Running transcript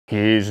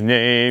His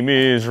name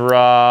is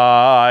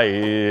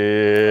Ryan,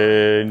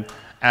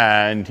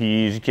 and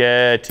he's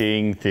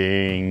getting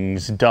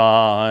things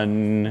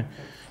done.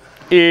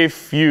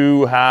 If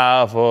you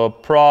have a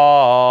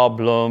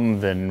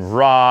problem, then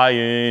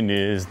Ryan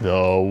is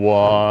the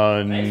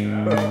one.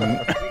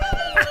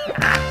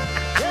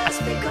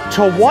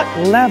 To what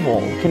level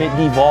can it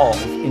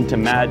devolve into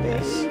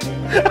madness?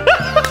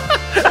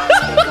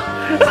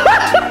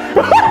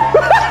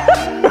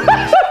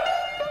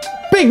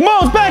 Big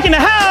Mo's back in the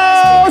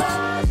house!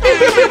 Pew,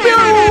 pew, pew, pew.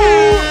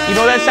 You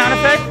know that sound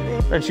effect?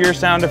 That's your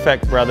sound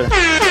effect, brother.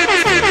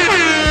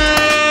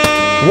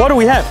 What do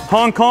we have?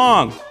 Hong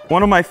Kong.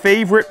 One of my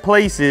favorite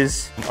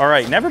places. All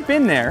right, never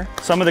been there.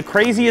 Some of the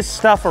craziest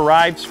stuff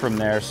arrives from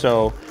there,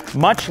 so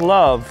much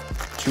love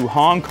to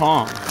Hong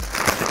Kong.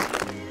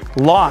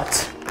 Lot.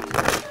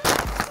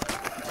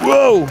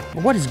 Whoa,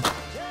 what is,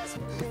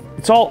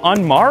 it's all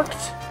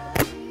unmarked?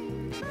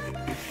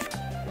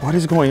 What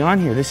is going on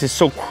here? This is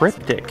so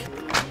cryptic.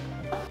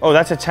 Oh,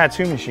 that's a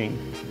tattoo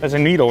machine. That's a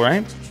needle,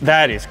 right?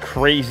 That is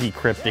crazy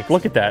cryptic.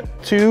 Look at that.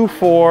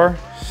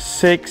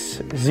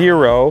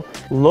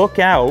 2460. Look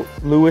out,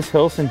 Louis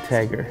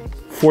Hilsentagger,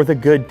 for the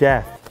good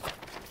death.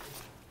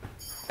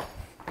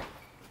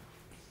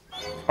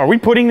 Are we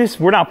putting this?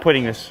 We're not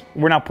putting this.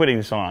 We're not putting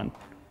this on.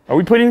 Are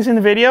we putting this in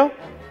the video?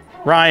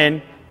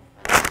 Ryan.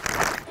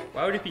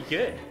 Why would it be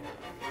good?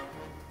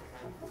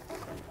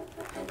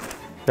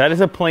 That is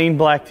a plain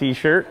black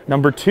t-shirt.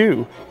 Number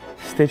 2,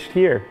 stitched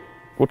here.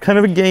 What kind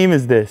of a game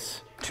is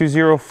this?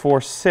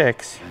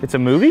 2046. It's a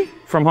movie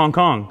from Hong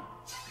Kong.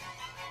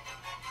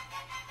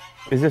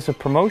 Is this a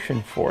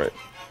promotion for it?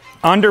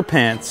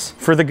 Underpants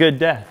for the good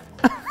death.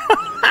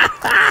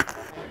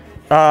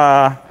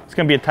 It's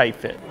gonna be a tight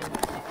fit.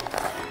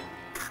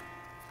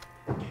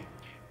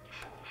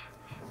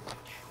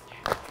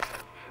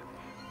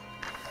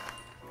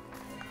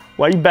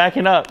 Why are you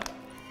backing up?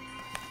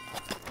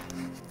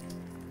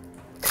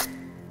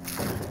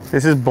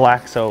 This is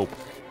black soap.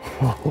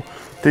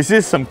 This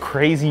is some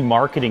crazy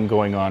marketing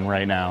going on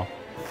right now.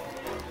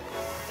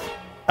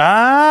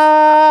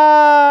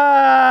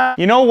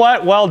 You know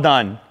what? Well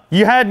done.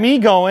 You had me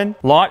going.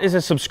 Lot is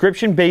a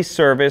subscription-based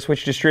service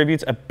which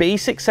distributes a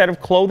basic set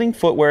of clothing,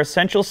 footwear,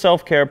 essential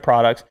self-care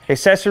products,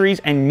 accessories,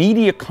 and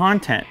media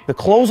content. The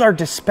clothes are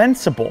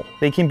dispensable.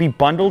 They can be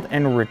bundled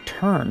and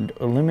returned,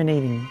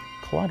 eliminating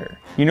clutter.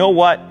 You know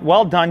what?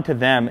 Well done to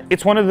them.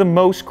 It's one of the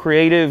most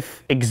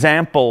creative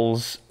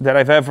examples that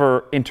I've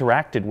ever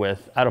interacted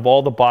with out of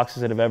all the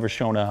boxes that have ever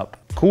shown up.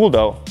 Cool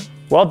though.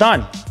 Well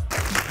done.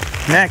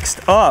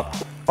 Next up.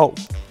 Oh,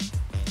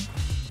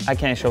 I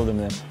can't show them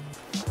this.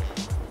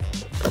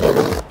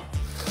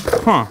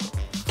 Huh.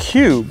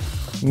 Cube.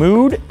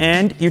 Mood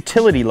and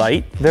utility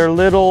light. They're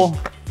little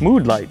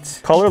mood lights.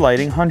 Color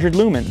lighting, 100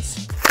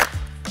 lumens.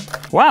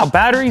 Wow,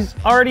 batteries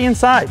already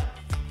inside.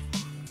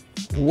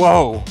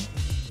 Whoa.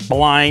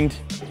 Blind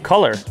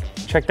color.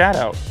 Check that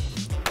out.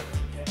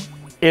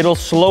 It'll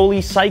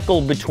slowly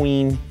cycle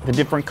between the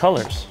different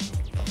colors.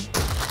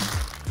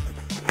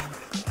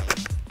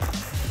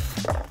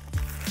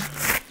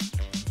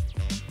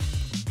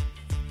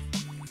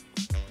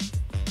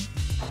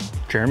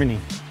 Germany.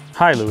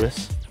 Hi,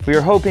 Louis. We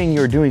are hoping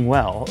you're doing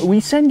well. We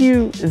send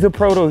you the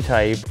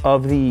prototype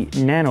of the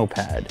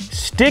NanoPad.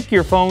 Stick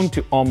your phone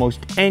to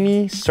almost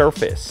any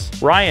surface.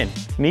 Ryan,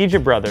 need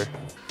your brother.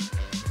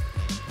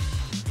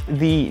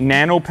 The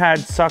NanoPad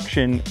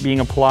suction being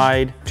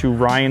applied to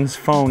Ryan's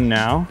phone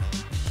now.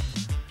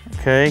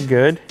 Okay,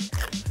 good.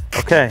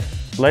 Okay,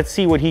 let's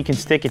see what he can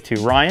stick it to.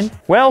 Ryan,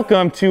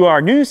 welcome to our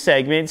new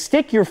segment,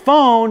 Stick Your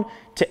Phone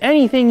to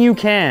Anything You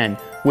Can,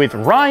 with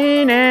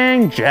Ryan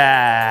and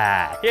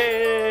Jack.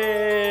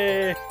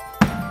 Yay!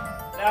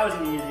 That was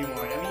an easy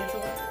one. I mean, it's a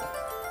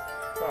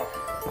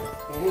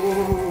little...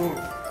 Ooh.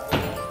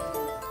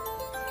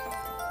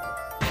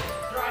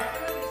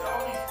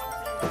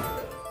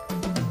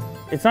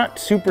 It's not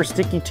super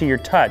sticky to your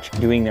touch.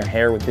 Doing their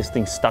hair with this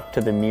thing stuck to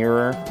the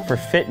mirror for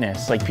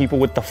fitness, like people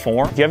with the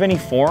form. Do you have any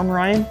form,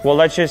 Ryan? Well,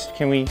 let's just,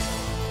 can we?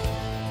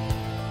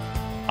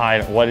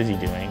 What is he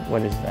doing?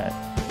 What is that?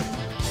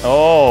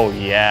 Oh,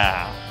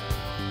 yeah.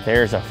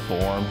 There's a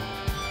form,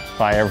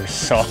 if I ever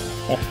saw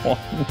one.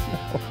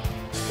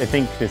 I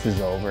think this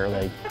is over,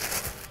 like.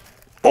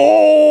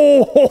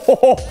 Oh!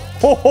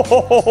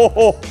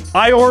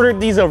 I ordered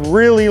these a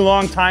really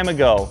long time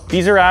ago.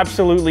 These are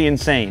absolutely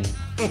insane.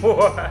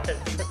 What?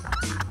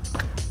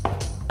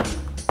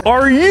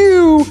 Are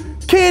you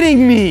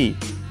kidding me?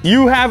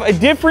 You have a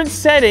different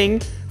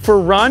setting for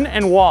run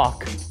and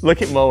walk.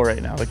 Look at Mo right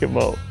now, look at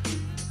Mo.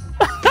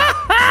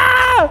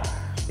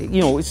 You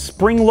know, it's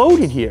spring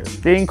loaded here.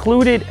 They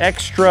included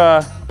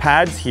extra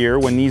pads here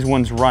when these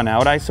ones run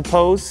out, I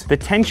suppose. The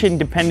tension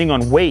depending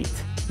on weight.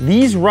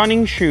 These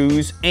running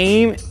shoes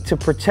aim to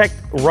protect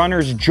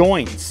runners'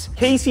 joints.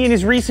 Casey in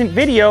his recent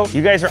video,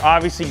 you guys are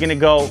obviously gonna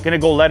go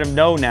let him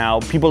know now.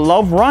 People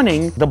love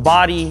running. The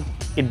body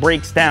it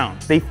breaks down.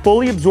 They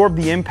fully absorb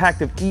the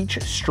impact of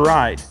each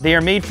stride. They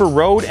are made for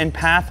road and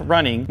path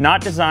running,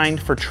 not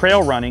designed for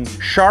trail running.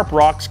 Sharp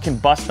rocks can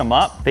bust them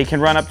up. They can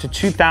run up to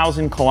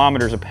 2,000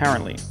 kilometers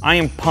apparently. I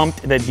am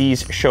pumped that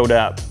these showed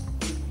up.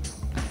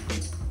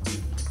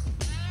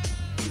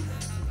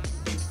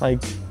 Like,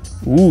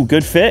 ooh,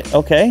 good fit,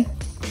 okay.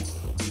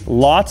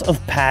 Lots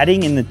of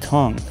padding in the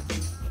tongue.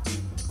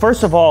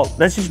 First of all,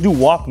 let's just do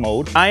walk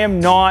mode. I am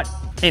not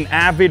an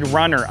avid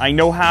runner. I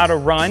know how to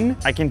run.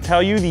 I can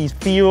tell you these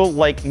feel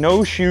like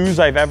no shoes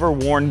I've ever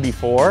worn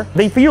before.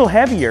 They feel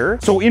heavier.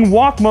 So in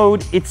walk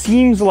mode, it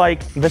seems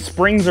like the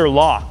springs are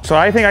locked. So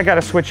I think I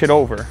gotta switch it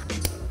over.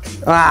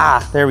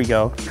 Ah, there we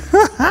go.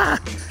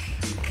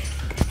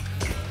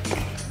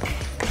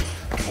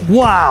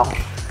 Wow.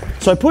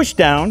 So I push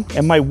down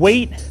and my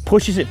weight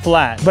pushes it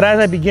flat. But as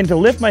I begin to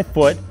lift my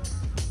foot,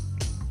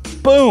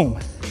 boom,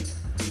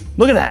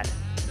 look at that.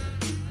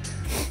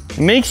 It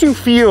makes you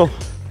feel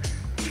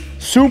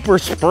super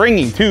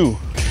springy too.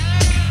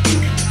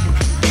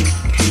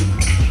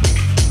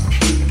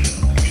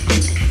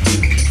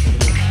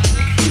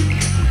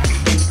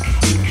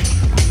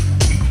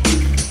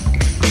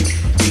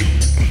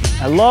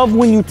 I love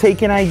when you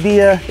take an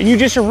idea and you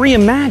just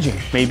reimagine.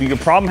 Maybe your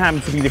problem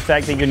happens to be the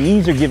fact that your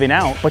knees are giving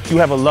out, but you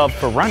have a love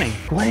for running.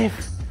 What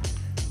if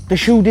the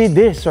shoe did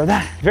this or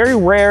that? Very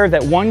rare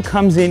that one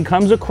comes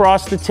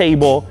across the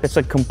table. It's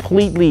a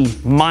completely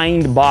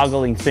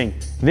mind-boggling thing.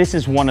 This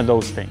is one of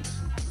those things,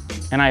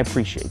 and I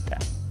appreciate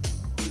that.